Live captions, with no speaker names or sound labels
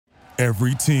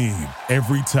Every team,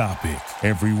 every topic,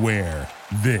 everywhere.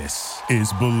 This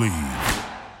is Believe.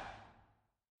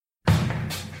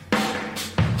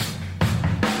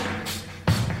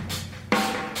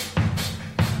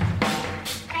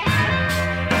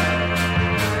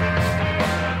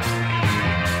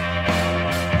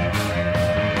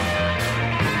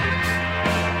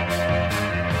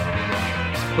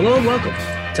 Hello and welcome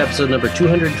to episode number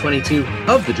 222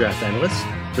 of The Draft Analysts,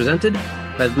 presented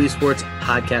by the Believe Sports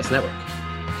Podcast Network.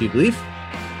 Do you believe?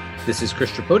 This is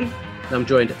Chris Tripodi, and I'm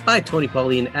joined by Tony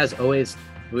Pauline. As always,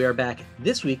 we are back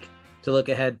this week to look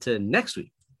ahead to next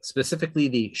week, specifically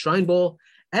the Shrine Bowl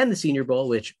and the Senior Bowl,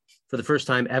 which for the first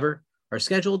time ever are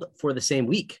scheduled for the same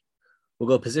week. We'll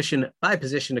go position by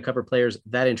position to cover players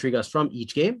that intrigue us from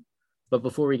each game. But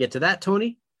before we get to that,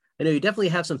 Tony, I know you definitely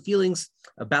have some feelings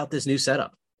about this new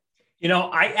setup. You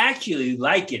know, I actually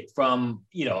like it from,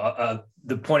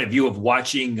 the point of view of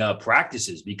watching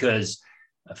practices, because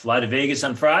I fly to Vegas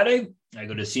on Friday. I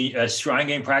go to see Shrine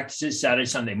Game practices Saturday,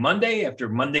 Sunday, Monday. After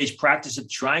Monday's practice at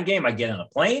the Shrine Game, I get on a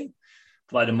plane,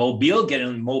 fly to Mobile, get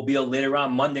in Mobile later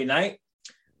on Monday night.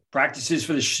 Practices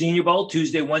for the Senior Bowl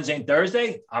Tuesday, Wednesday, and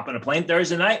Thursday. Hop on a plane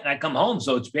Thursday night, and I come home.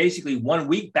 So it's basically 1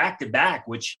 week back to back,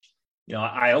 which,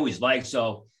 I always like.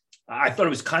 So I thought it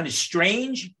was kind of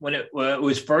strange when it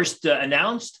was first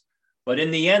announced, but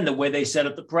in the end, the way they set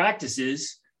up the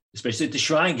practices, especially at the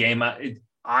Shrine Game,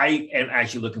 I am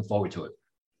actually looking forward to it.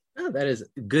 Oh, that is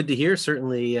good to hear.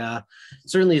 Certainly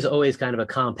is always kind of a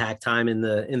compact time in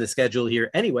the schedule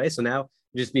here anyway. So now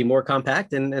just be more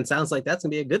compact, and sounds like that's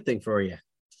gonna be a good thing for you.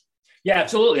 Yeah,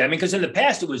 absolutely. I mean, because in the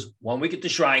past it was 1 week at the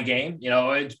Shrine Game.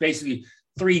 It's basically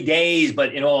 3 days,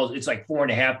 but in all, it's like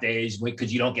 4.5 days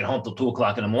because you don't get home till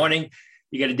 2:00 in the morning.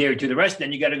 You get a day or two the rest,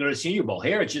 then you got to go to the Senior Bowl.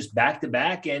 Here, it's just back to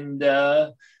back, and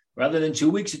rather than 2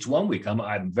 weeks, it's 1 week.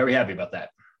 I'm very happy about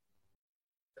that.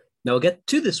 Now we'll get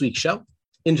to this week's show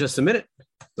in just a minute,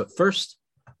 but first,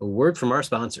 a word from our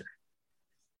sponsor.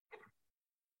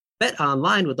 Bet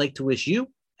Online would like to wish you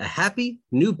a happy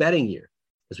new betting year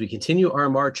as we continue our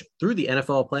march through the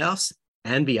NFL playoffs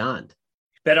and beyond.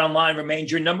 BetOnline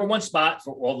remains your number one spot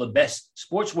for all the best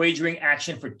sports wagering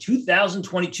action for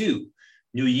 2022.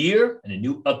 New year and a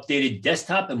new updated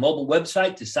desktop and mobile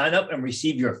website to sign up and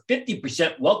receive your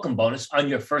 50% welcome bonus on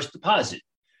your first deposit.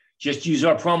 Just use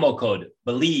our promo code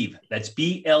BELIEVE, that's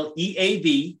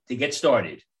BLEAV, to get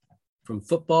started. From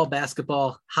football,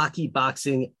 basketball, hockey,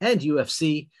 boxing, and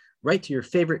UFC, right to your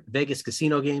favorite Vegas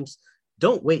casino games,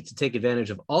 don't wait to take advantage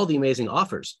of all the amazing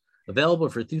offers available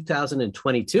for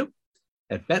 2022.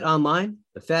 At BetOnline,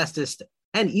 the fastest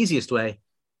and easiest way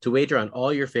to wager on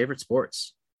all your favorite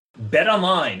sports.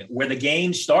 BetOnline, where the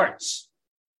game starts.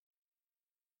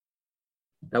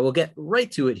 Now we'll get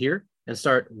right to it here and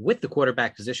start with the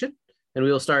quarterback position. And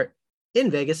we will start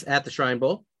in Vegas at the Shrine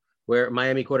Bowl, where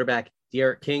Miami quarterback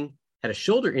D'Eriq King had a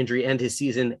shoulder injury end his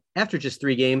season after just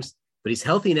 3 games, but he's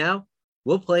healthy now.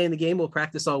 Will play in the game, will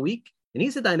practice all week, and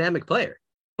he's a dynamic player.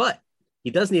 But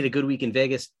he does need a good week in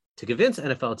Vegas to convince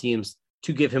NFL teams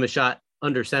to give him a shot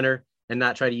under center and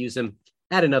not try to use him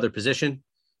at another position.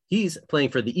 He's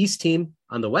playing for the East team.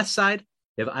 On the West side,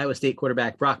 you have Iowa State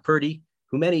quarterback Brock Purdy,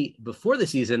 who many before the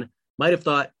season might have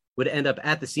thought would end up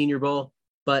at the Senior Bowl,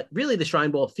 but really the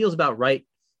Shrine Bowl feels about right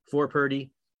for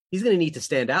Purdy. He's going to need to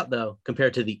stand out, though,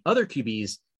 compared to the other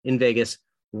QBs in Vegas,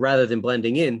 rather than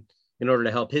blending in order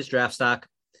to help his draft stock.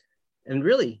 And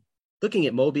really, looking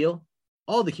at Mobile,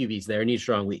 all the QBs there need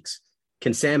strong weeks.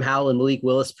 Can Sam Howell and Malik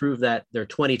Willis prove that their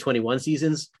 2021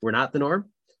 seasons were not the norm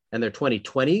and their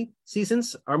 2020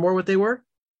 seasons are more what they were?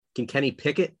 Can Kenny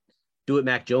Pickett do what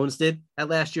Mac Jones did at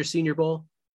last year's Senior Bowl?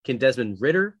 Can Desmond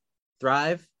Ridder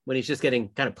thrive when he's just getting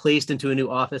kind of placed into a new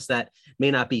office that may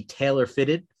not be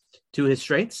tailor-fitted to his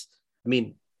strengths? I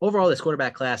mean, overall, this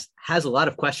quarterback class has a lot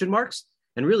of question marks,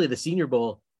 and really the Senior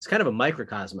Bowl is kind of a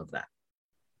microcosm of that.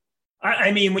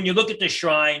 I mean, when you look at the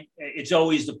Shrine, it's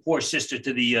always the poor sister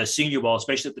to the Senior Bowl,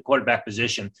 especially at the quarterback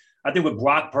position. I think with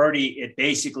Brock Purdy, it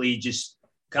basically just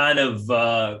kind of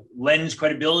lends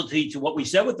credibility to what we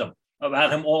said with them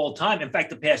about him all the time. In fact,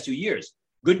 the past 2 years,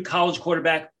 good college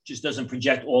quarterback just doesn't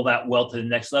project all that well to the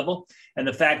next level. And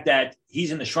the fact that he's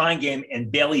in the Shrine Game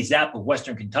and Bailey Zapp of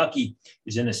Western Kentucky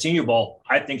is in the Senior Bowl,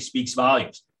 I think speaks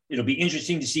volumes. It'll be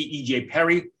interesting to see E.J.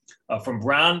 Perry from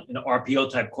Brown, an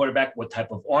RPO-type quarterback, what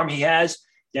type of arm he has.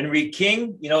 D'Eriq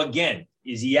King, again,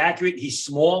 is he accurate? He's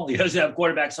small. He doesn't have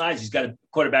quarterback size. He's got a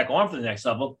quarterback arm for the next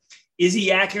level. Is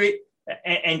he accurate?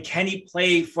 And can he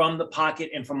play from the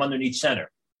pocket and from underneath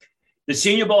center? The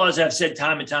Senior Bowl, as I've said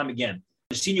time and time again,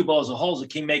 The Senior Bowl as a whole is a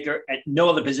kingmaker at no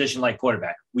other position like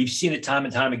quarterback. We've seen it time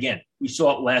and time again. We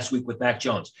saw it last week with Mac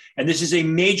Jones. And this is a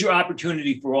major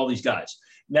opportunity for all these guys.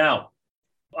 Now,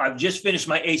 I've just finished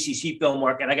my ACC film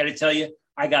work, and I got to tell you,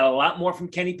 I got a lot more from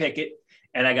Kenny Pickett,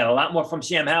 and I got a lot more from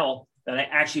Sam Howell than I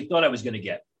actually thought I was going to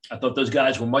get. I thought those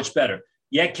guys were much better.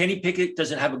 Yeah, Kenny Pickett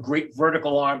doesn't have a great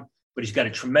vertical arm, but he's got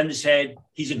a tremendous head.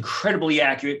 He's incredibly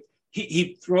accurate.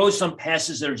 He throws some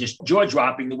passes that are just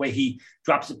jaw-dropping, the way he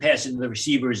drops the pass into the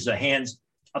receiver's hands.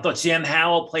 I thought Sam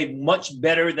Howell played much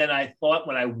better than I thought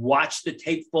when I watched the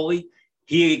tape fully.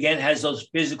 He, again, has those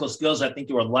physical skills. I think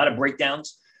there were a lot of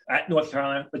breakdowns at North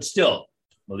Carolina, but still,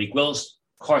 Malik Willis,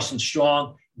 Carson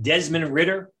Strong, Desmond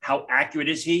Ridder, how accurate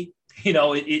is he?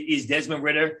 Is Desmond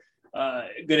Ridder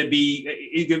going to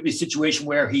be a situation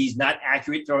where he's not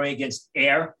accurate throwing against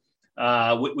air,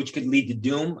 which could lead to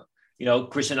doom?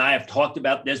 Chris and I have talked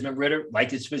about Desmond Ridder,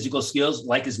 like his physical skills,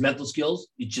 like his mental skills.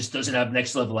 He just doesn't have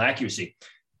next level accuracy.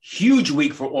 Huge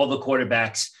week for all the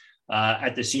quarterbacks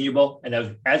at the Senior Bowl.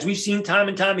 And as we've seen time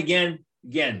and time again,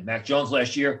 Mac Jones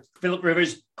last year, Phillip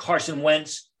Rivers, Carson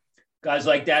Wentz, guys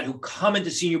like that who come into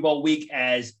Senior Bowl week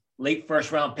as late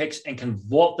first round picks and can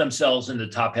vault themselves in the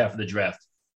top half of the draft.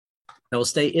 Now we'll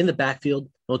stay in the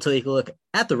backfield. We'll take a look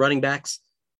at the running backs.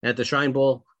 At the Shrine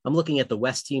Bowl, I'm looking at the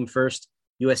West team first.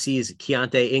 USC's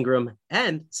Keontae Ingram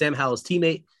and Sam Howell's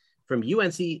teammate from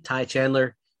UNC, Ty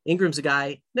Chandler. Ingram's a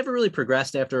guy never really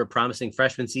progressed after a promising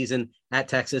freshman season at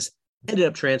Texas, ended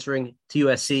up transferring to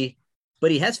USC,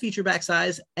 but he has feature back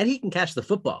size and he can catch the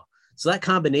football. So that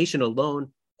combination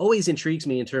alone always intrigues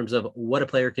me in terms of what a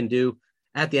player can do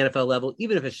at the NFL level,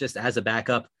 even if it's just as a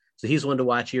backup. So he's one to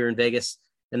watch here in Vegas.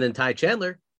 And then Ty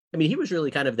Chandler, he was really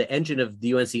kind of the engine of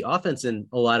the UNC offense in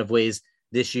a lot of ways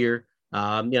this year.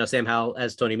 Sam Howell,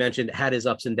 as Tony mentioned, had his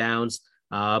ups and downs,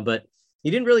 but he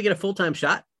didn't really get a full-time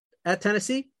shot at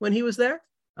Tennessee when he was there.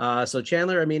 So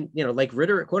Chandler, like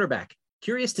Ridder at quarterback,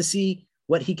 curious to see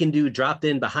what he can do dropped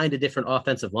in behind a different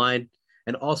offensive line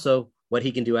and also what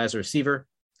he can do as a receiver.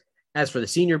 As for the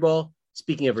Senior Bowl,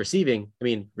 speaking of receiving,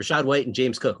 Rachaad White and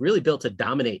James Cook really built to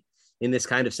dominate in this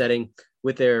kind of setting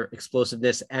with their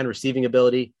explosiveness and receiving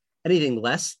ability. Anything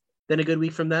less than a good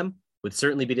week from them would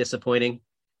certainly be disappointing.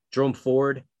 Jerome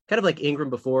Ford, kind of like Ingram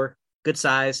before, good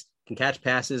size, can catch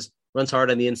passes, runs hard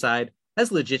on the inside,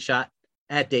 has a legit shot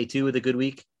at day 2 with a good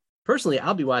week. Personally,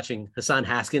 I'll be watching Hassan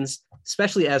Haskins,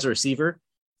 especially as a receiver.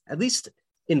 At least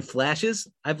in flashes,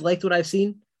 I've liked what I've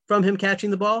seen from him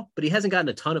catching the ball, but he hasn't gotten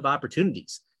a ton of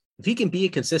opportunities. If he can be a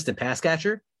consistent pass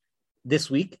catcher this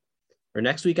week, or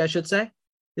next week, I should say,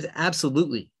 is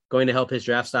absolutely going to help his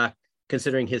draft stock,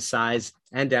 considering his size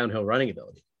and downhill running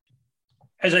ability.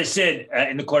 As I said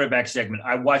in the quarterback segment,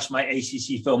 I watched my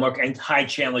ACC film work, and Ty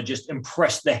Chandler just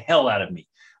impressed the hell out of me.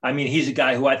 He's a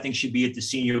guy who I think should be at the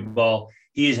Senior Bowl.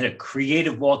 He is a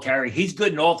creative ball carrier. He's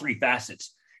good in all 3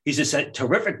 facets. He's a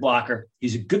terrific blocker.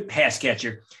 He's a good pass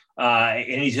catcher.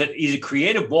 And he's a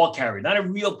creative ball carrier, not a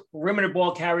real perimeter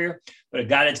ball carrier, but a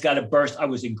guy that's got a burst. I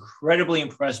was incredibly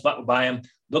impressed by him.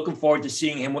 Looking forward to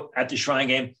seeing him at the Shrine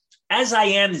game, as I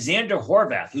am Xander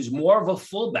Horvath, who's more of a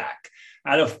fullback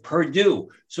out of Purdue,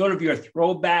 sort of your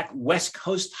throwback West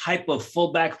Coast type of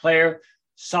fullback player,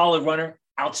 solid runner,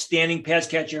 outstanding pass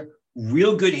catcher,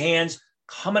 real good hands,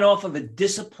 coming off of a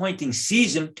disappointing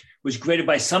season, was graded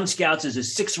by some scouts as a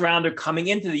 6th-rounder coming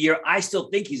into the year. I still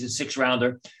think he's a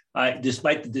 6th-rounder,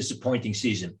 despite the disappointing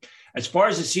season. As far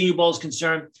as the Senior Bowl is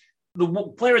concerned, the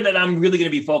player that I'm really going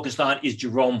to be focused on is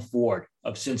Jerome Ford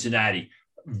of Cincinnati.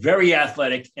 Very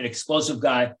athletic, an explosive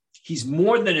guy. He's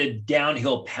more than a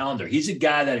downhill pounder. He's a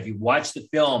guy that, if you watch the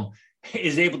film,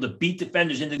 is able to beat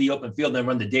defenders into the open field and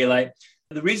run the daylight.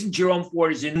 The reason Jerome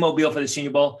Ford is in Mobile for the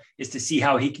Senior Bowl is to see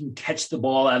how he can catch the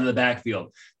ball out of the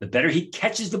backfield. The better he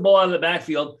catches the ball out of the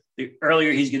backfield, the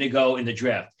earlier he's going to go in the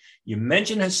draft. You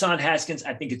mentioned Hassan Haskins.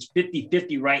 I think it's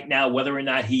 50-50 right now, whether or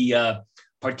not he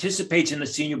participates in the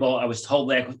Senior Bowl. I was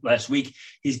told last week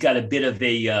he's got a bit of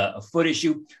a foot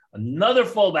issue. Another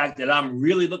fullback that I'm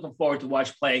really looking forward to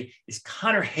watch play is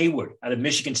Connor Hayward out of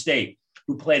Michigan State,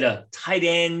 who played a tight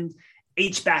end,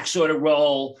 H-back sort of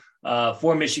role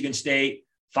for Michigan State,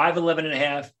 5'11 and a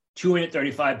half,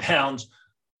 235 pounds,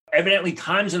 evidently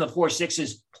times in the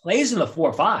 4.6s, plays in the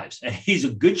 4.5s, and he's a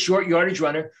good short yardage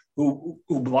runner who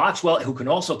blocks well, who can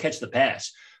also catch the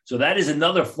pass. So that is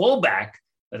another fullback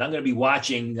that I'm going to be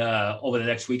watching over the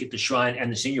next week at the Shrine and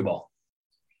the Senior Bowl.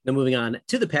 Now moving on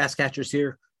to the pass catchers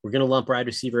here, we're going to lump wide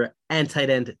receiver and tight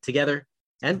end together.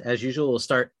 And as usual, we'll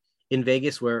start in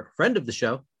Vegas, where friend of the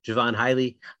show, Javon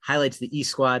Hiley, highlights the East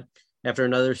squad after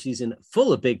another season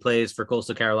full of big plays for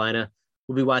Coastal Carolina.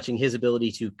 We'll be watching his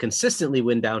ability to consistently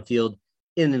win downfield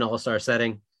in an all-star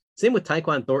setting. Same with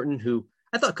Tyquan Thornton, who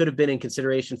I thought could have been in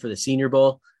consideration for the Senior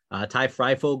Bowl. Ty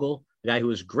Freifogel, the guy who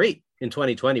was great in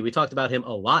 2020. We talked about him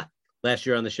a lot last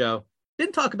year on the show.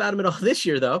 Didn't talk about him at all this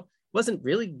year, though. Wasn't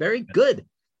really very good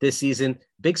this season.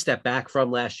 Big step back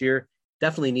from last year.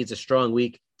 Definitely needs a strong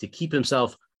week to keep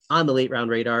himself on the late round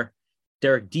radar.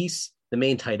 Derek Deese, the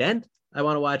main tight end I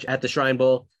want to watch at the Shrine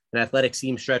Bowl, an athletic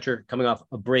seam stretcher coming off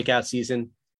a breakout season.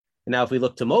 And now if we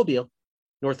look to Mobile,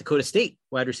 North Dakota State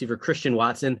wide receiver Christian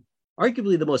Watson,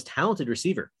 arguably the most talented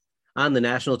receiver on the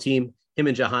national team. Him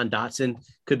and Jahan Dotson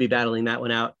could be battling that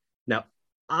one out. Now,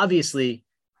 obviously,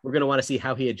 we're going to want to see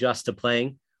how he adjusts to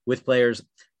playing with players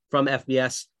from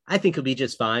FBS. I think he'll be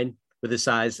just fine with his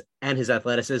size and his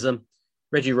athleticism.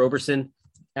 Reggie Roberson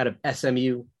out of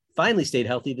SMU finally stayed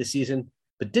healthy this season,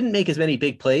 but didn't make as many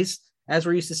big plays as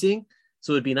we're used to seeing.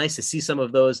 So it'd be nice to see some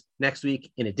of those next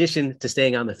week, in addition to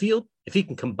staying on the field. If he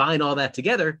can combine all that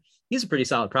together, he's a pretty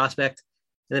solid prospect.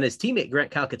 And then his teammate,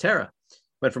 Grant Calcaterra,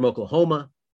 went from Oklahoma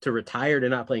to retired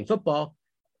and not playing football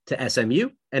to SMU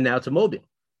and now to Mobile.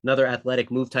 Another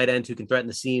athletic move tight end who can threaten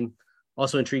the seam.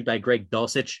 Also intrigued by Greg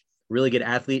Dulcich, really good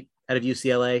athlete out of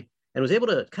UCLA, and was able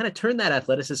to kind of turn that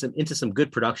athleticism into some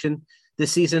good production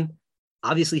this season.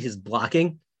 Obviously, his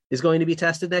blocking is going to be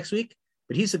tested next week,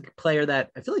 but he's a player that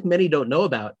I feel like many don't know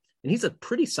about, and he's a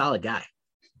pretty solid guy.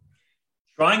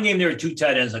 Shrine game, there are two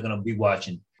tight ends I'm going to be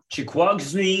watching.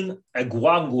 Chikwueze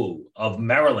Agwangwu of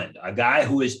Maryland, a guy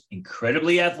who is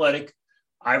incredibly athletic.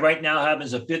 I right now have him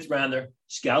as a fifth rounder.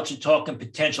 Scouts are talking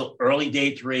potential early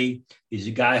day 3. He's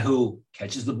a guy who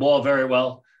catches the ball very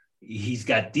well. He's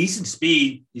got decent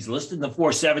speed. He's listed in the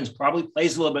 4.7s, probably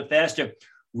plays a little bit faster.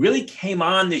 Really came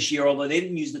on this year, although they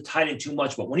didn't use the tight end too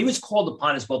much. But when he was called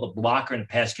upon as both a blocker and a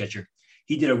pass catcher,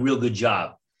 he did a real good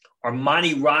job.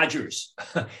 Armani Rogers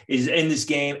is in this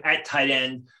game at tight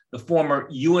end, the former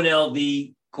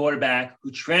UNLV quarterback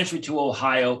who transferred to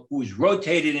Ohio, who was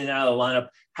rotated in and out of the lineup,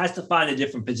 has to find a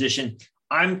different position.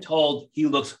 I'm told he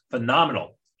looks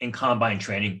phenomenal in combine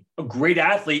training, a great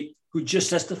athlete who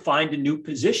just has to find a new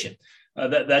position.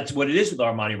 That's what it is with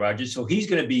Armani Rogers. So he's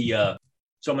going to be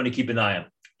someone to keep an eye on.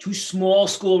 2 small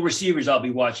school receivers I'll be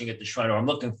watching at the Shrine, or I'm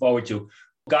looking forward to.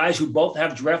 Guys who both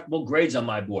have draftable grades on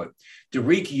my board.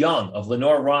 Derek Young of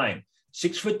Lenoir-Rhyne,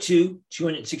 6'2",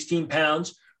 216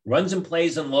 pounds, runs and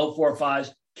plays in low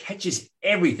 4.5s, catches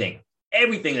everything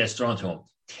that's thrown to him.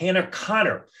 Tanner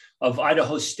Connor of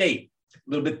Idaho State, a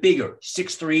little bit bigger,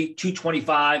 6'3",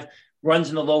 225, runs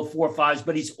in the low 4.5s,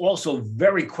 but he's also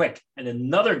very quick. And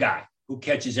another guy who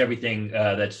catches everything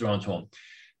that's thrown to him.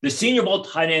 The Senior Bowl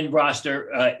tight end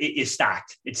roster is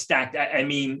stacked. It's stacked. I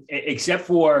mean, except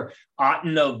for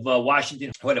Otten of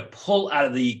Washington, who had to pull out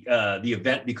of the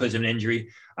event because of an injury.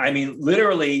 I mean,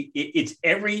 literally, it's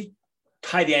every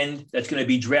tight end that's going to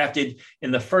be drafted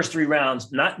in the first 3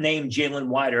 rounds, not named Jalen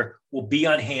Wider, will be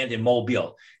on hand in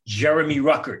Mobile. Jeremy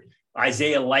Ruckert,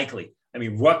 Isaiah Likely. I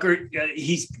mean, Ruckert,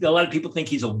 a lot of people think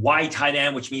he's a wide tight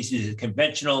end, which means he's a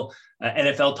conventional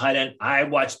NFL tight end. I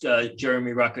watched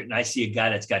Jeremy Ruckert, and I see a guy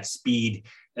that's got speed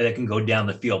that can go down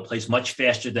the field, plays much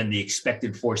faster than the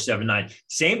expected 4.79.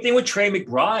 Same thing with Trey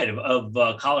McBride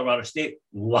of Colorado State.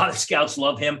 A lot of scouts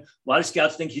love him. A lot of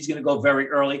scouts think he's going to go very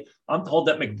early. I'm told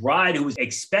that McBride, who is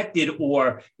expected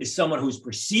or is someone who's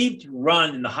perceived to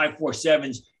run in the high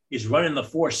 4.7s, is running the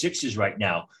 4.6s right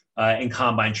now in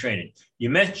combine training. You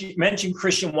mentioned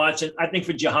Christian Watson. I think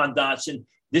for Jahan Dotson,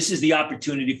 this is the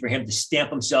opportunity for him to stamp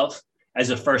himself as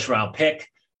a first-round pick.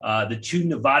 The 2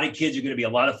 Nevada kids are going to be a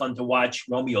lot of fun to watch.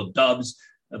 Romeo Dubs,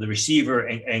 the receiver,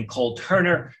 and Cole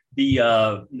Turner,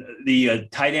 the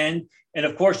tight end. And,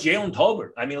 of course, Jalen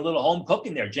Tolbert. I mean, a little home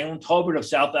cooking there. Jalen Tolbert of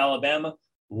South Alabama,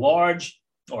 large,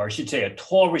 or I should say a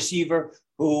tall receiver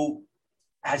who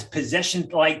has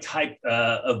possession-like type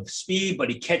of speed, but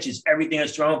he catches everything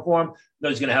that's thrown for him.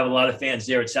 He's going to have a lot of fans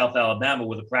there at South Alabama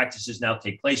where the practices now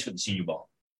take place for the Senior Bowl.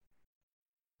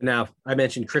 Now, I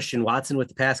mentioned Christian Watson with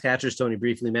the pass catchers. Tony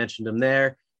briefly mentioned him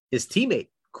there. His teammate,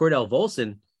 Cordell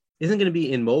Volson, isn't going to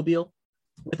be in Mobile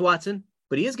with Watson,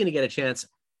 but he is going to get a chance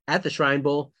at the Shrine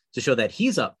Bowl to show that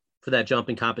he's up for that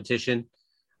jumping competition.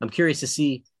 I'm curious to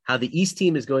see how the East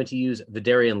team is going to use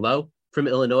Vidarian Lowe from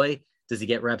Illinois. Does he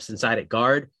get reps inside at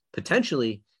guard?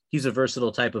 Potentially, he's a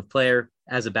versatile type of player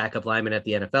as a backup lineman at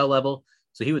the NFL level,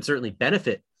 so he would certainly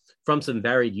benefit from some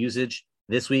varied usage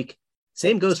this week.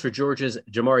 Same goes for Georgia's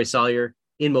Jamari Sawyer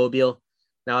in Mobile.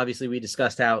 Now, obviously, we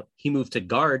discussed how he moved to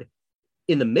guard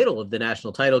in the middle of the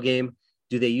national title game.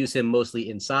 Do they use him mostly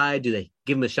inside? Do they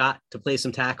give him a shot to play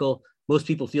some tackle? Most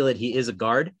people feel that he is a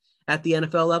guard at the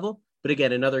NFL level. But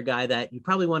again, another guy that you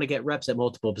probably want to get reps at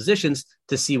multiple positions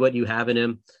to see what you have in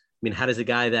him. I mean, how does a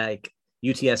guy that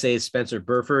UTSA's Spencer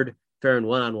Burford faring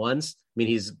one-on-ones. I mean,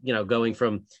 he's, going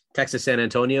from Texas San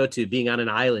Antonio to being on an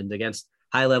island against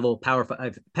high-level Power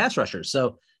 5 pass rushers.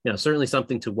 So, certainly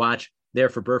something to watch there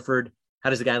for Burford. How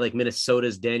does a guy like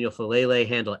Minnesota's Daniel Falele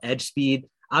handle edge speed?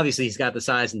 Obviously, he's got the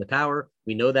size and the power.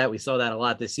 We know that. We saw that a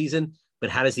lot this season. But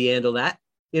how does he handle that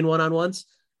in one-on-ones?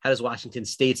 How does Washington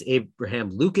State's Abraham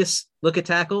Lucas look at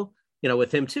tackle?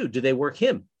 With him too. Do they work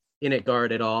him in at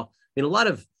guard at all? A lot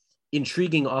of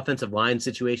intriguing offensive line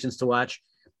situations to watch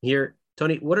here.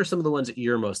 Tony, what are some of the ones that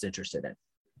you're most interested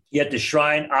in? At the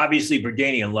Shrine, obviously,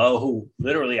 Berdanian Lowe, who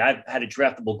literally I've had a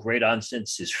draftable grade on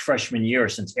since his freshman year,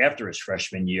 since after his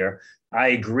freshman year. I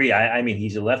agree. I mean,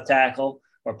 he's a left tackle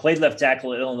or played left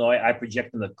tackle at Illinois. I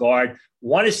project him at guard.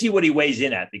 Want to see what he weighs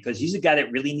in at, because he's a guy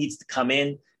that really needs to come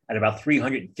in at about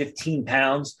 315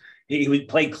 pounds. He would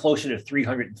play closer to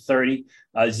 330.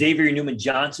 Xavier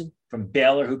Newman-Johnson from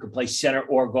Baylor, who could play center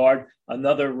or guard.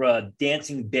 Another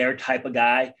dancing bear type of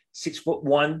guy,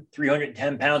 6'1",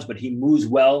 310 pounds, but he moves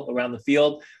well around the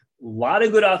field. A lot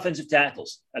of good offensive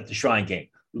tackles at the Shrine game.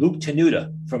 Luke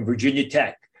Tenuta from Virginia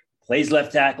Tech plays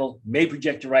left tackle, may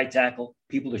project to right tackle.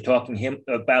 People are talking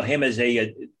about him as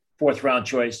a fourth-round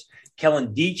choice.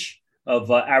 Kellen Deach of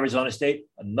Arizona State,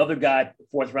 another guy,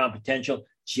 fourth-round potential.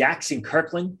 Jackson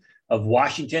Kirkland of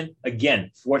Washington,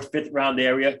 again, fourth, fifth-round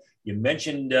area. You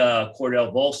mentioned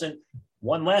Cordell Volson.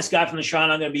 One last guy from the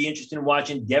Shrine I'm going to be interested in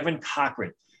watching, Devin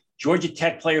Cochran, Georgia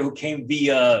Tech player who came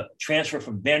via transfer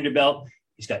from Vanderbilt.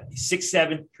 He's got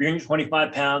 6'7",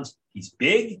 325 pounds. He's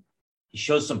big. He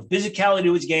shows some physicality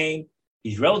to his game.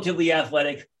 He's relatively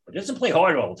athletic, but doesn't play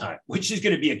hard all the time, which is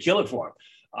going to be a killer for him.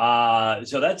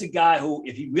 So that's a guy who,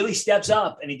 if he really steps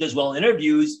up and he does well in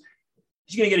interviews,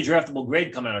 he's going to get a draftable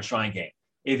grade coming out of Shrine game.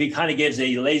 If he kind of gives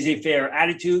a laissez-faire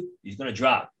attitude, he's going to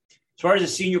drop. As far as the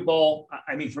Senior Bowl,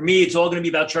 I mean, for me, it's all going to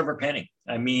be about Trevor Penning.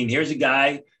 I mean, here's a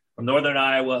guy from Northern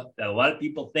Iowa that a lot of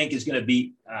people think is going to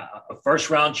be a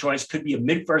first-round choice, could be a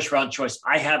mid-first-round choice.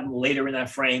 I have him later in that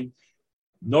frame.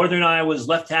 Northern Iowa's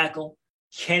left tackle.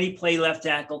 Can he play left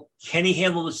tackle? Can he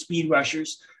handle the speed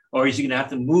rushers? Or is he going to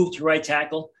have to move to right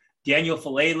tackle? Daniel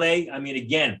Falele, I mean,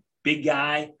 again, big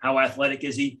guy. How athletic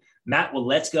is he? Matt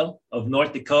Waletzko of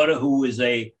North Dakota, who is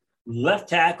a left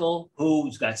tackle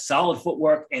who's got solid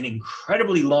footwork and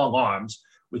incredibly long arms,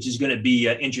 which is going to be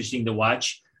interesting to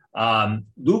watch.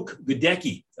 Luke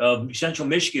Godecki of Central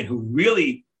Michigan, who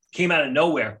really came out of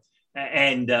nowhere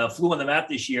and flew on the map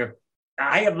this year.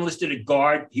 I have him listed at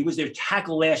guard. He was their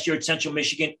tackle last year at Central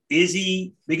Michigan. Is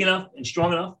he big enough and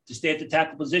strong enough to stay at the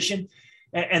tackle position?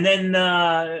 And then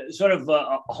sort of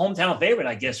a hometown favorite,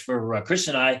 I guess, for Chris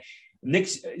and I, Nick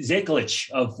Zekulich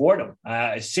of Fordham,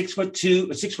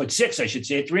 6'6", I should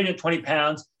say, 320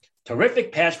 pounds,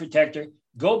 terrific pass protector.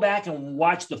 Go back and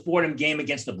watch the Fordham game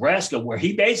against Nebraska, where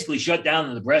he basically shut down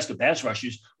the Nebraska pass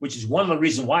rushers, which is one of the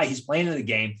reasons why he's playing in the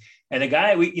game. And the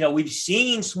guy, we've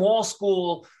seen small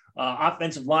school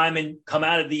offensive linemen come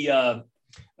out of the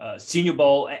Senior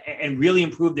Bowl and really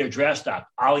improve their draft stock.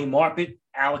 Ali Marpet,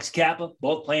 Alex Kappa,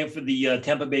 both playing for the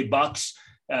Tampa Bay Bucks,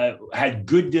 had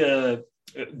good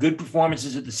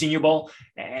performances at the Senior Bowl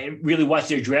and really watch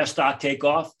their draft stock take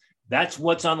off. That's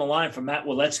what's on the line for Matt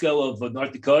Waletzko of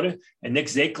North Dakota and Nick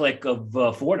Zekulich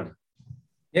of Fordham.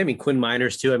 Yeah, I mean, Quinn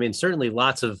Miners too. I mean, certainly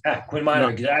lots of Quinn Miner,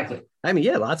 exactly. I mean,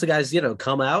 yeah, lots of guys,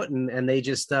 come out and they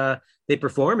just they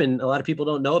perform, and a lot of people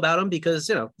don't know about them because,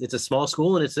 it's a small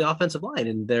school and it's the offensive line,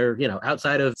 and they're,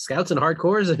 outside of scouts and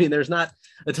hardcores. I mean, there's not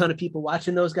a ton of people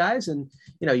watching those guys, and,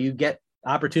 you get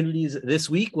opportunities this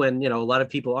week when, a lot of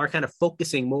people are kind of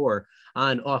focusing more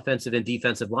on offensive and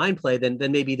defensive line play than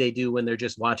maybe they do when they're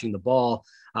just watching the ball,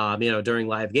 during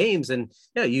live games. And,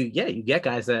 you get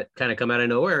guys that kind of come out of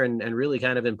nowhere and really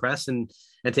kind of impress and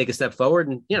take a step forward.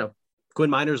 And, Quinn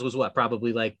Miners was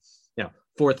probably like,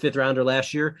 fourth, fifth rounder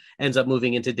last year, ends up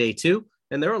moving into day two.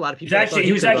 And there were a lot of people.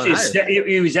 He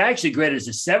was actually graded as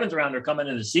a seventh rounder coming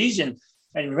into the season.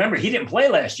 And remember, he didn't play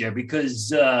last year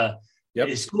because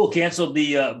his school canceled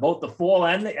both the fall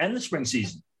and the spring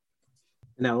season.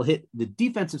 Now we'll hit the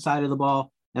defensive side of the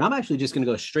ball. And I'm actually just going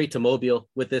to go straight to Mobile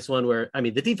with this one where, I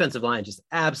mean, the defensive line just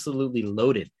absolutely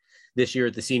loaded this year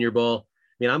at the Senior Bowl.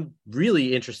 I mean, I'm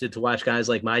really interested to watch guys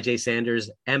like Myjai Sanders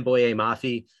and Boye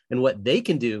Mafe and what they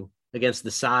can do against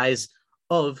the size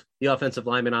of the offensive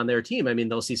linemen on their team. I mean,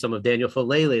 they'll see some of Daniel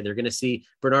Falele. They're going to see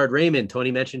Bernard Raymond.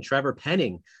 Tony mentioned Trevor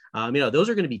Penning. Those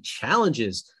are going to be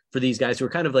challenges for these guys who are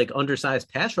kind of like undersized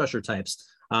pass rusher types.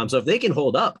 So if they can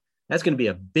hold up, that's going to be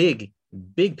a big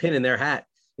pin in their hat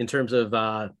in terms of,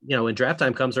 when draft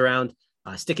time comes around.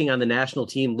 Sticking on the national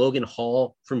team, Logan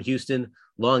Hall from Houston,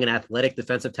 long and athletic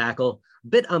defensive tackle, a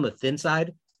bit on the thin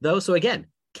side, though. So again,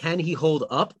 Can he hold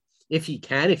up? If he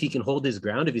can hold his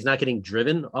ground, if he's not getting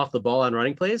driven off the ball on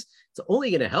running plays, it's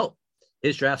only going to help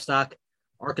his draft stock.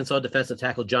 Arkansas defensive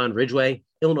tackle John Ridgeway,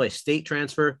 Illinois State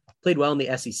transfer, played well in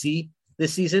the SEC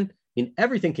this season. I mean,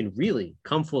 everything can really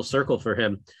come full circle for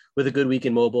him with a good week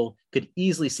in Mobile. Could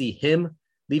easily see him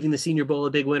leaving the Senior Bowl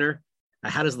a big winner.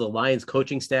 How does the Lions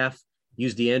coaching staff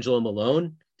use D'Angelo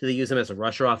Malone? Do they use him as a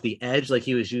rusher off the edge like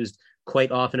he was used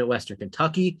quite often at Western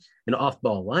Kentucky, an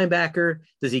off-ball linebacker?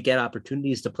 Does he get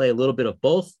opportunities to play a little bit of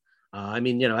both?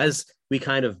 As we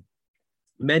kind of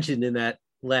mentioned in that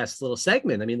last little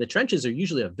segment, I mean, the trenches are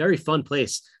usually a very fun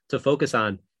place to focus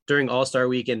on during All-Star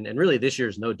Week, and really this year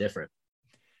is no different.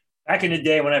 Back in the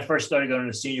day when I first started going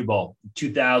to the Senior Bowl,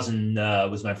 2000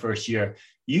 was my first year.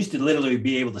 You used to literally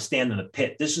be able to stand in the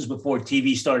pit. This was before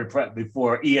TV started,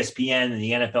 before ESPN and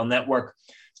the NFL Network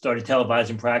started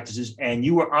televising practices, and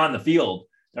you were on the field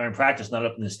during practice, not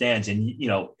up in the stands. And,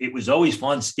 it was always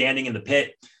fun standing in the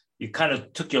pit. You kind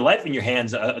of took your life in your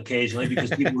hands occasionally because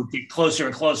people would get closer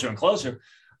and closer and closer.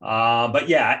 But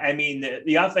yeah, I mean,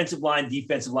 the offensive line,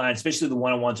 defensive line, especially the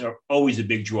one-on-ones are always a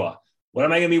big draw. What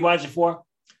am I going to be watching for?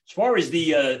 As far as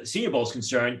the Senior Bowl is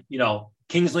concerned,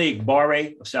 Kingsley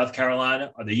Barre of South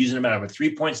Carolina, are they using him out of a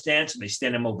three-point stance? Are they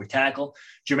stand him over tackle?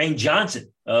 Jermaine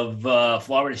Johnson of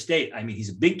Florida State. I mean, he's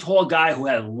a big, tall guy who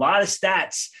had a lot of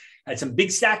stats, had some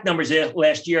big sack numbers there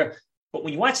last year. But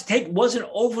when you watch the tape, it wasn't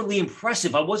overly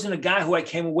impressive. I wasn't a guy who I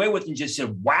came away with and just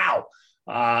said, wow.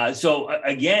 So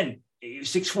again,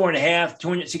 6'4.5",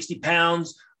 260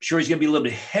 pounds. I'm sure he's going to be a little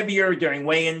bit heavier during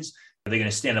weigh-ins. Are they going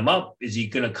to stand him up? Is he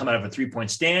going to come out of a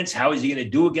three-point stance? How is he going to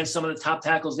do against some of the top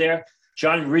tackles there?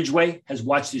 John Ridgeway has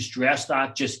watched his draft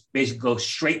stock just basically go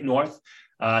straight north.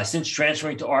 Since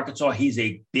transferring to Arkansas, he's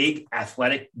a big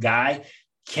athletic guy.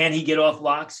 Can he get off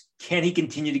blocks? Can he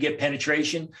continue to get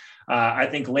penetration? I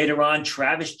think later on,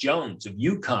 Travis Jones of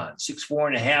UConn,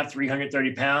 6'4.5",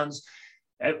 330 pounds.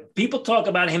 People talk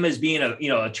about him as being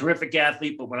a terrific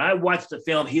athlete, but when I watched the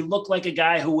film, he looked like a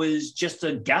guy who was just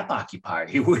a gap occupier.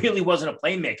 He really wasn't a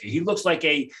playmaker. He looks like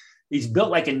he's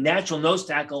built like a natural nose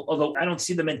tackle, although I don't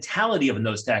see the mentality of a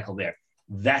nose tackle there.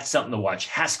 That's something to watch.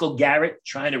 Haskell Garrett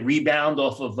trying to rebound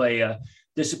off of a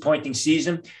disappointing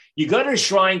season. You go to the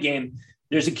Shrine game,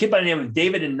 there's a kid by the name of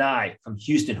David Anae from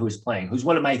Houston who is playing, who's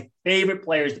one of my favorite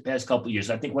players the past couple of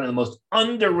years. I think one of the most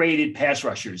underrated pass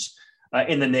rushers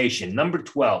in the nation, number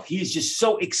 12. He's just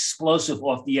so explosive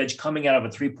off the edge coming out of a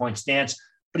three-point stance,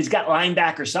 but he's got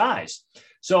linebacker size.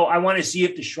 So I want to see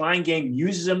if the Shrine game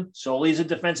uses him solely as a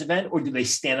defensive end, or do they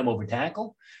stand him over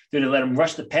tackle? Do they let him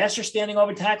rush the passer standing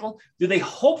over tackle? Do they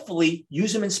hopefully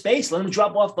use him in space, let him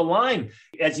drop off the line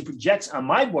as he projects on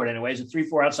my board anyway, as a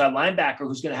 3-4 outside linebacker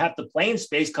who's going to have to play in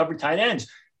space, cover tight ends?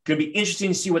 Going to be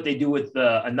interesting to see what they do with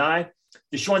Anae.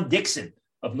 Deshaun Dixon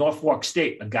of Norfolk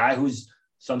State, a guy who's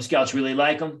some scouts really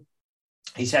like him.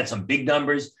 He's had some big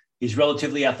numbers. He's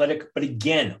relatively athletic, but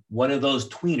again, one of those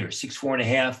tweeners,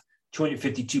 6'4.5",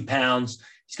 252 pounds.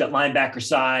 He's got linebacker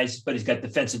size, but he's got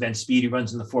defensive end speed. He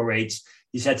runs in the 4.8s.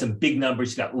 He's had some big numbers.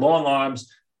 He's got long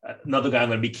arms. Another guy I'm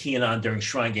going to be keying on during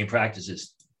Shrine game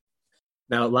practices.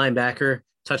 Now, at linebacker,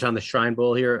 touch on the Shrine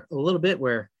Bowl here a little bit,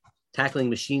 where tackling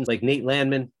machines like Nate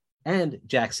Landman and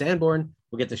Jack Sanborn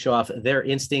will get to show off their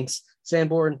instincts.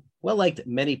 Sanborn, well-liked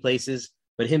many places,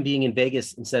 but him being in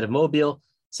Vegas instead of Mobile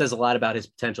says a lot about his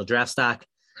potential draft stock.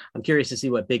 I'm curious to see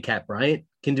what Big Cat Bryant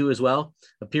can do as well.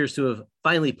 Appears to have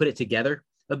finally put it together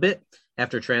a bit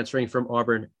after transferring from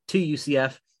Auburn to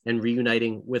UCF and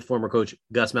reuniting with former coach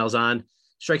Gus Malzahn.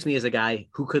 Strikes me as a guy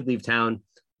who could leave town,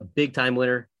 a big-time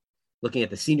winner. Looking at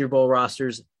the Senior Bowl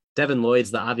rosters, Devin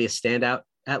Lloyd's the obvious standout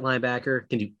at linebacker,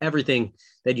 can do everything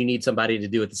that you need somebody to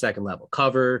do at the second level.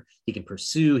 Cover, he can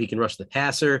pursue, he can rush the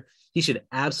passer. He should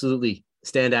absolutely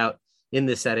stand out in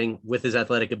this setting with his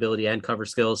athletic ability and cover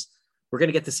skills. We're going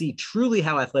to get to see truly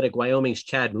how athletic Wyoming's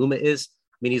Chad Muma is.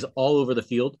 I mean, he's all over the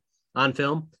field on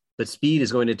film, but speed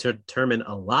is going to determine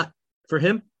a lot for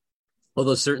him,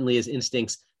 although certainly his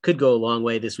instincts could go a long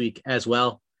way this week as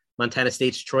well. Montana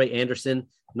State's Troy Anderson,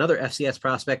 another FCS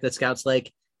prospect that scouts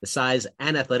like. The size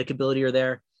and athletic ability are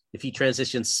there. If he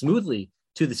transitions smoothly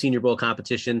to the Senior Bowl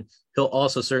competition, he'll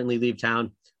also certainly leave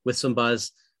town with some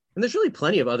buzz. And there's really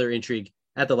plenty of other intrigue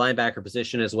at the linebacker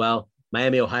position as well.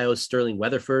 Miami, Ohio's Sterling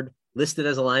Weatherford, listed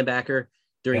as a linebacker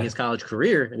during his college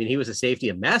career. I mean, he was a safety,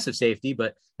 a massive safety,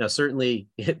 but certainly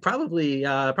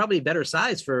probably better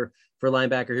size for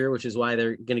linebacker here, which is why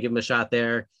they're going to give him a shot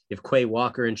there. If Quay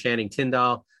Walker and Channing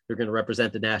Tyndall, they're going to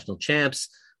represent the national champs.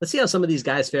 Let's see how some of these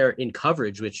guys fare in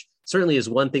coverage, which certainly is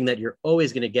one thing that you're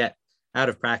always going to get out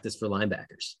of practice for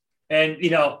linebackers. And,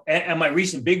 on my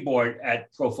recent big board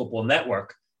at Pro Football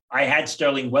Network, I had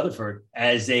Sterling Weatherford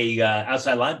as a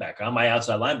outside linebacker on my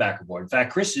outside linebacker board. In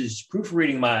fact, Chris is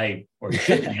proofreading my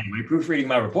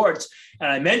reports. And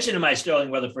I mentioned in my Sterling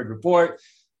Weatherford report,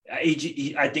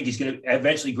 I think he's going to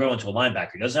eventually grow into a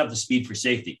linebacker. He doesn't have the speed for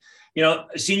safety.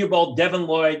 Senior Bowl, Devin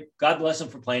Lloyd, God bless him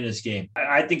for playing this game.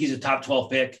 I think he's a top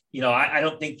 12 pick. I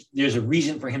don't think there's a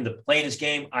reason for him to play in this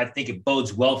game. I think it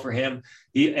bodes well for him.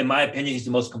 In my opinion, he's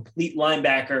the most complete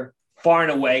linebacker far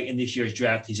and away in this year's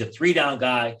draft. He's a 3-down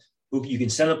guy who you can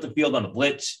send up the field on the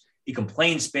blitz. He can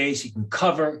play in space. He can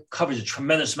covers a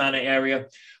tremendous amount of area.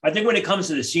 I think when it comes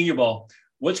to the Senior Bowl,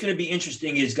 what's going to be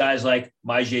interesting is guys like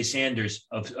Myjai Sanders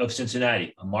of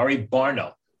Cincinnati, Amari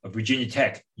Barno of Virginia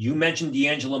Tech. You mentioned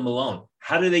D'Angelo Malone.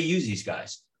 How do they use these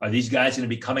guys? Are these guys going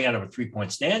to be coming out of a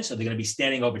 3-point stance? Are they going to be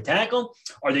standing over tackle?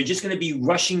 Are they just going to be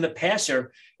rushing the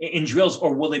passer in drills,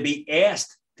 or will they be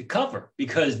asked to cover?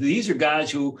 Because these are guys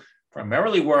who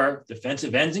primarily were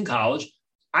defensive ends in college.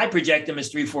 I project them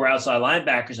as 3-4 outside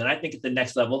linebackers, and I think at the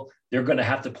next level, they're going to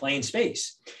have to play in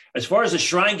space. As far as the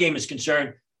Shrine game is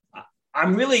concerned,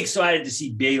 I'm really excited to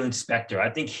see Baylon Spector. I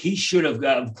think he should have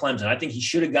gotten Clemson. I think he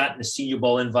should have gotten the Senior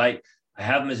Bowl invite. I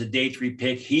have him as a day 3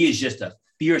 pick. He is just a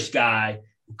fierce guy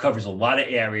who covers a lot of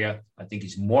area. I think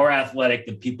he's more athletic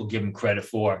than people give him credit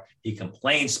for. He can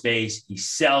play in space. He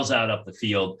sells out up the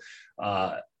field.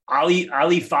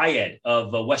 Ali Fayed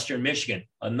of Western Michigan,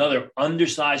 another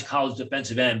undersized college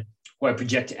defensive end who I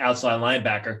project to outside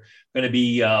linebacker, going to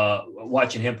be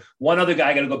watching him. One other guy,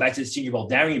 I got to go back to the Senior Bowl,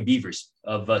 Darian Beavers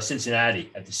of Cincinnati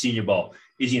at the Senior Bowl.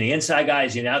 Is he an inside guy?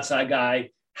 Is he an outside guy?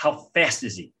 How fast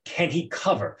is he? Can he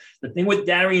cover? The thing with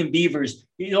Darian Beavers,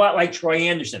 he's a lot like Troy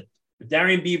Anderson. But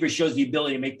Darian Beavers shows the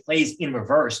ability to make plays in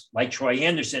reverse like Troy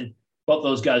Anderson. Both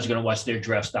those guys are going to watch their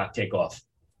draft stock take off.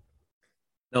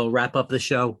 They'll wrap up the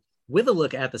show with a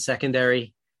look at the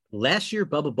secondary. Last year,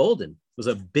 Bubba Bolden was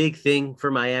a big thing for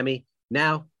Miami.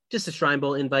 Now, just a Shrine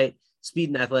Bowl invite. Speed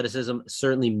and athleticism,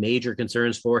 certainly major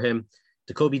concerns for him.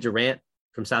 Jacoby Durant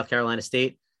from South Carolina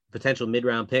State, potential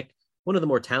mid-round pick, one of the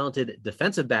more talented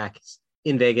defensive backs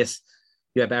in Vegas.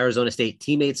 You have Arizona State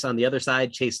teammates on the other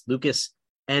side, Chase Lucas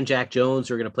and Jack Jones,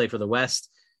 who are going to play for the West.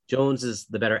 Jones is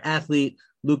the better athlete.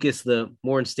 Lucas, the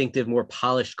more instinctive, more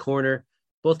polished corner.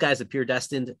 Both guys appear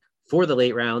destined for the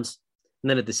late rounds. And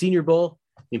then at the Senior Bowl,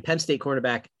 Penn State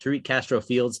cornerback Tariq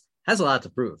Castro-Fields has a lot to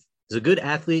prove. He's a good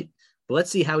athlete, but let's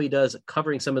see how he does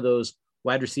covering some of those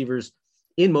wide receivers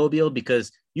in Mobile,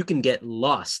 because you can get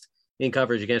lost in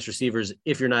coverage against receivers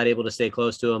if you're not able to stay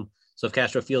close to them. So if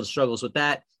Castro-Fields struggles with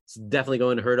that, it's definitely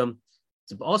going to hurt him.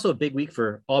 It's also a big week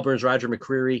for Auburn's Roger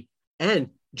McCreary and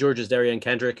Georgia's Darian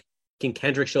Kendrick. Can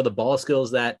Kendrick show the ball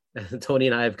skills that Tony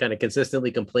and I have kind of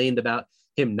consistently complained about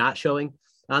him not showing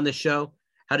on this show?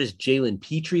 How does Jalen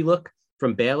Petrie look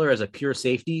from Baylor as a pure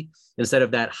safety instead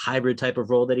of that hybrid type of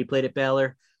role that he played at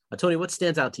Baylor? Tony, what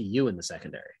stands out to you in the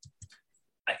secondary?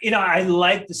 I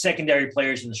like the secondary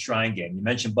players in the Shrine game. You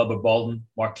mentioned Bubba Bolden,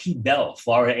 Marquis Bell,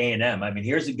 Florida A&M. I mean,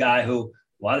 here's a guy who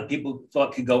a lot of people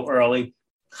thought could go early,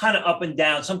 kind of up and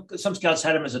down. Some scouts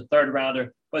had him as a 3rd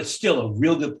rounder, but still a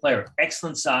real good player.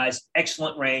 Excellent size,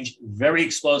 excellent range, very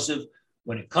explosive.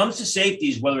 When it comes to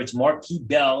safeties, whether it's Marquis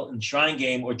Bell in the Shrine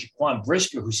game or Jaquan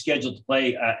Brisker, who's scheduled to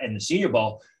play in the Senior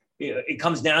Bowl, it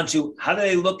comes down to how do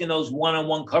they look in those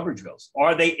one-on-one cover drills?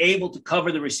 Are they able to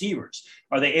cover the receivers?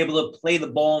 Are they able to play the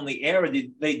ball in the air, or do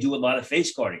they do a lot of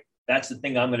face guarding? That's the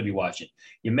thing I'm going to be watching.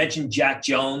 You mentioned Jack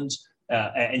Jones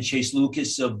and Chase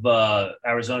Lucas of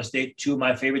Arizona State, 2 of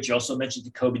my favorites. You also mentioned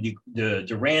Jacoby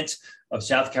Durant of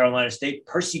South Carolina State.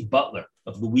 Percy Butler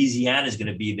of Louisiana is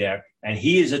going to be there, and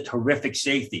he is a terrific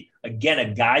safety. Again,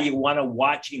 a guy you want to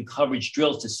watch in coverage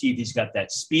drills to see if he's got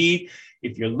that speed.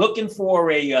 If you're looking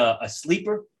for a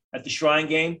sleeper at the Shrine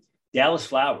game, Dallas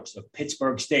Flowers of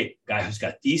Pittsburgh State, guy who's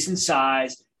got decent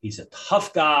size. He's a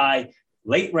tough guy,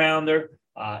 late rounder.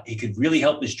 He could really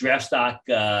help his draft stock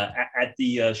at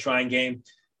the Shrine game.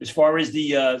 As far as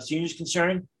the seniors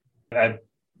concerned, I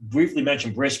briefly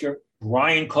mentioned Brisker,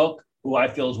 Brian Cook, who I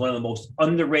feel is one of the most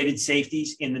underrated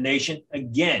safeties in the nation.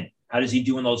 Again, how does he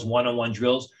do in those one-on-one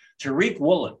drills? Tariq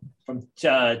Woolen from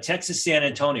Texas San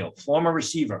Antonio, former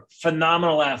receiver,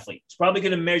 phenomenal athlete. He's probably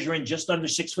going to measure in just under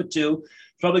 6'2". He's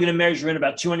probably going to measure in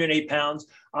about 208 pounds.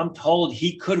 I'm told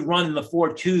he could run in the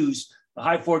 4.2s, the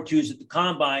high 4.2s at the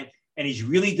combine, and he's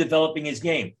really developing his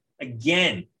game.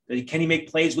 Again, can he make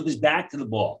plays with his back to the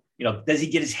ball? Does he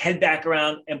get his head back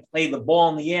around and play the ball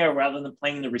in the air rather than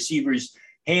playing in the receiver's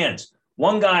hands?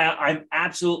 One guy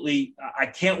I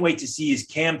can't wait to see is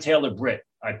Cam Taylor-Britt.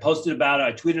 I posted about it.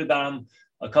 I tweeted about him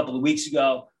a couple of weeks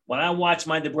ago. When I watched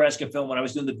my Nebraska film, when I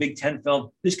was doing the Big Ten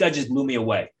film, this guy just blew me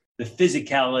away. the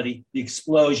physicality, the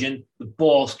explosion, the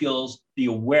ball skills, the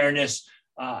awareness.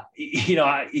 He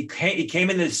came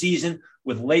into the season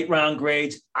with late round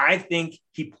grades. I think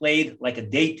he played like a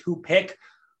day 2 pick.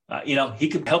 He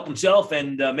could help himself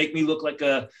and make me look like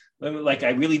I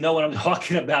really know what I'm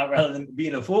talking about rather than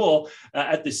being a fool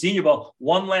at the Senior Bowl.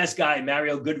 One last guy,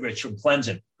 Mario Goodrich from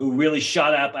Clemson, who really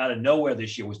shot up out of nowhere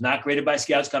this year, was not graded by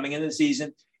scouts coming into the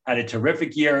season, had a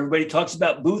terrific year. Everybody talks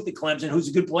about Booth at Clemson, who's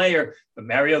a good player, but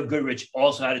Mario Goodrich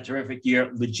also had a terrific year,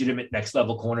 legitimate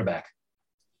next-level cornerback.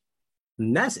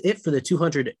 And that's it for the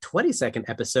 222nd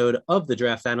episode of The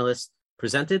Draft Analyst,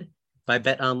 presented by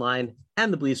Bet Online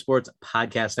and the Believe Sports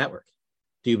Podcast Network.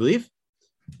 Do you believe?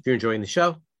 If you're enjoying the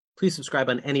show, please subscribe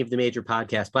on any of the major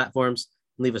podcast platforms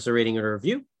and leave us a rating or a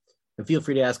review. And feel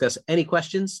free to ask us any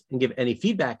questions and give any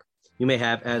feedback you may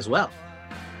have as well.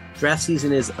 Draft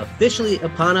season is officially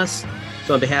upon us.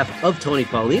 So on behalf of Tony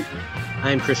Pauline,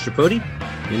 I am Chris Tripodi.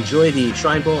 Enjoy the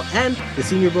Shrine Bowl and the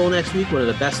Senior Bowl next week, one of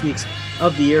the best weeks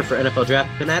of the year for NFL draft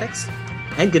fanatics.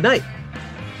 And good night.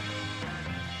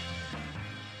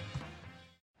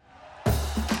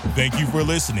 Thank you for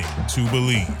listening to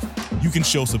Believe. You can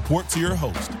show support to your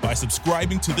host by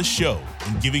subscribing to the show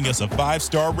and giving us a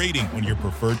 5-star rating on your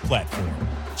preferred platform.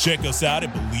 Check us out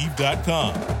at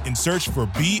Believe.com and search for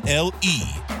BLEAV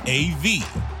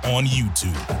on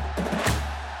YouTube.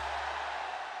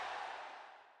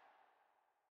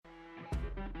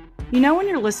 You know when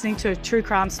you're listening to a true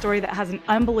crime story that has an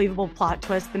unbelievable plot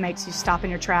twist that makes you stop in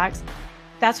your tracks?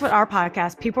 That's what our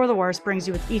podcast, People Are the Worst, brings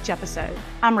you with each episode.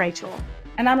 I'm Rachel.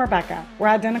 And I'm Rebecca. We're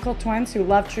identical twins who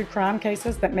love true crime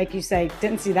cases that make you say,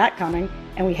 didn't see that coming,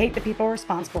 and we hate the people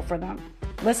responsible for them.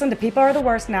 Listen to People Are the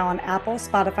Worst now on Apple,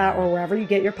 Spotify, or wherever you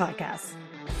get your podcasts.